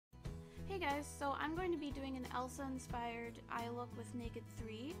guys, so I'm going to be doing an Elsa inspired eye look with Naked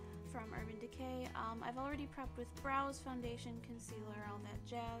 3 from Urban Decay. I've already prepped with brows, foundation, concealer, all that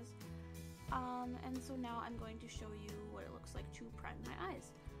jazz. And so now I'm going to show you what it looks like to prime my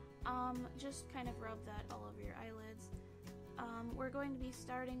eyes. Just kind of rub that all over your eyelids. We're going to be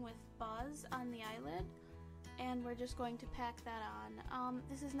starting with Buzz on the eyelid, and we're just going to pack that on.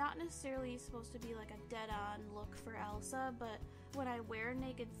 This is not necessarily supposed to be like a dead-on look for Elsa, but when I wear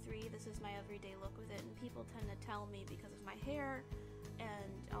Naked 3, this is my everyday look with it, and people tend to tell me because of my hair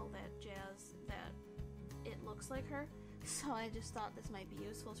and all that jazz that it looks like her. So I just thought this might be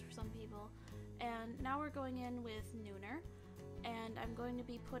useful for some people. And now we're going in with Nooner, and I'm going to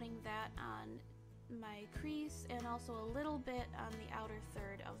be putting that on my crease and also a little bit on the outer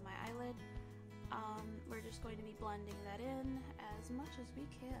third of my eyelid. We're just going to be blending that in as much as we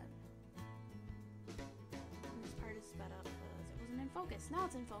can. And this part is sped up because it wasn't in focus. Now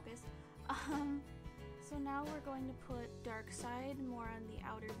it's in focus. So now we're going to put Dark Side more on the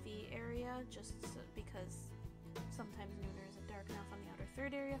outer V area, just because sometimes Nooner isn't dark enough on the outer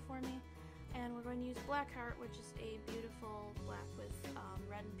third area for me. And we're going to use Blackheart, which is a beautiful black with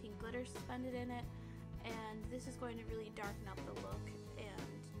red and pink glitter suspended in it. And this is going to really darken up the look and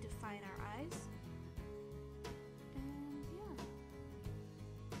define our eyes. And yeah,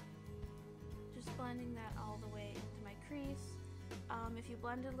 just blending that all the way into my crease. If you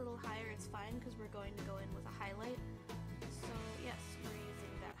blend it a little higher, it's fine because we're going to go in with a highlight. So yes, we're using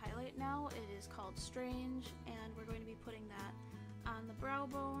that highlight now. It is called Strange, and we're going to be putting that on the brow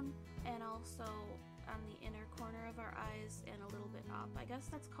bone and also on the inner corner of our eyes and a little bit up. I guess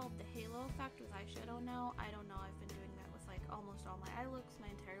that's called the halo effect with eyeshadow now. I don't know, I've been doing that with like almost all my eye looks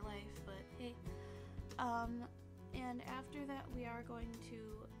my entire life, but hey. And after that we are going to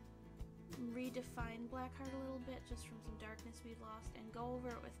redefine Blackheart a little bit just from some darkness we'd lost and go over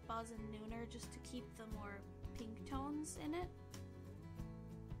it with Buzz and Nooner just to keep the more pink tones in it.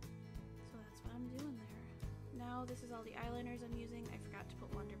 So that's what I'm doing there. Now this is all the eyeliners I'm using. I forgot to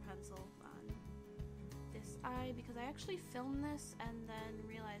put Wonder Pencil on this eye because I actually filmed this and then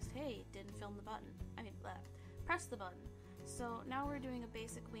realized, hey, didn't film the button. Press the button. So now we're doing a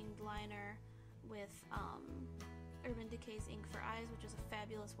basic winged liner with Urban Decay's Ink for Eyes, which is a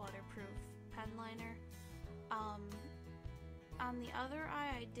fabulous waterproof pen liner. On the other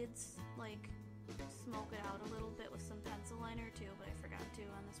eye, I did like smoke it out a little bit with some pencil liner too, but I forgot to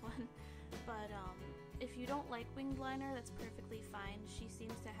on this one. But if you don't like winged liner, that's perfectly fine. She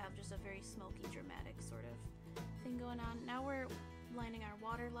seems to have just a very smoky, dramatic sort of thing going on. Now we're lining our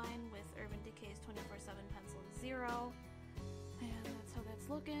waterline with Urban Decay's 24/7 Pencil Zero. And that's how that's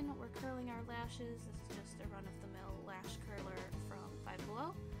looking. We're curling our lashes. This is just a run-of-the-mill lash curler from Five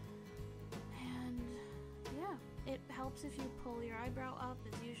Below. And yeah, it helps if you pull your eyebrow up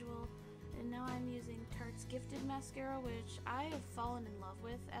as usual. And now I'm using Tarte's Gifted Mascara, which I have fallen in love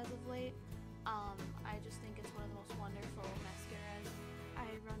with as of late. I just think it's one of the most wonderful mascaras. I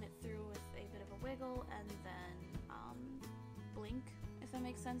run it through with a bit of a wiggle and then blink, if that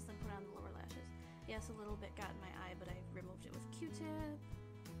makes sense, then put on the lower lashes. Yes, a little bit got in my eye, but I removed it with Q-tip.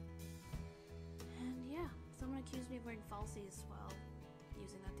 And yeah, someone accused me of wearing falsies while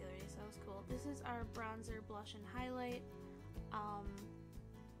using that the other day, so that was cool. This is our bronzer, blush, and highlight.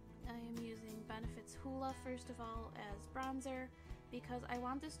 I am using Benefit's Hoola first of all as bronzer because I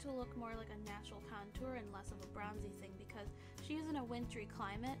want this to look more like a natural contour and less of a bronzy thing because she is in a wintry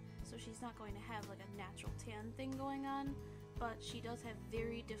climate, so she's not going to have like a natural tan thing going on, but she does have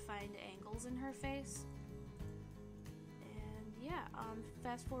very defined angles in her face. And yeah,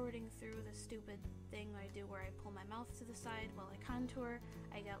 fast forwarding through the stupid thing I do where I pull my mouth to the side while I contour.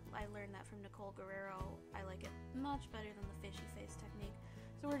 I learned that from Nicole Guerrero. I like it much better than the fishy face technique.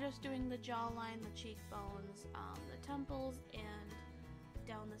 So we're just doing the jawline, the cheekbones, the temples, and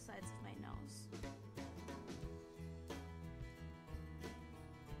down the sides of my nose.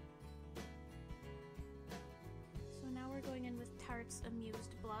 So now we're going in with Tarte's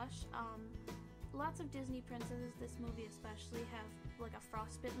Amused Blush. Lots of Disney princesses, this movie especially, have like a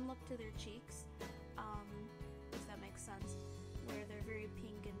frostbitten look to their cheeks, if that makes sense, where they're very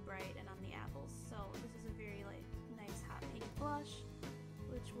pink and bright and on the apples. So this is a very like nice hot pink blush,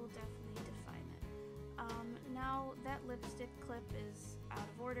 which will definitely define it. Now that lipstick clip is out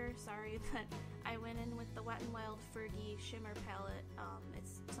of order, sorry, but I went in with the Wet n Wild Fergie Shimmer Palette.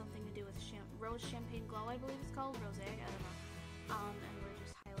 It's something to do with Rose Champagne Glow, I believe it's called, Rosé, I don't know. And we're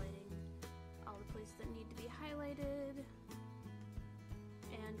just highlighting all the places that need to be highlighted.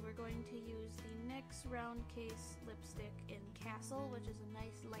 And we're going to use the NYX Round Case lipstick in Castle, which is a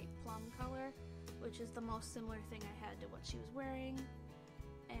nice light plum color, which is the most similar thing I had to what she was wearing.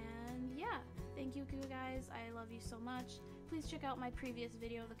 And yeah, you guys. I love you so much. Please check out my previous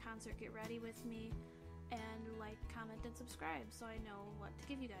video, the concert Get Ready With Me, and like, comment, and subscribe so I know what to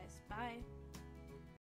give you guys. Bye!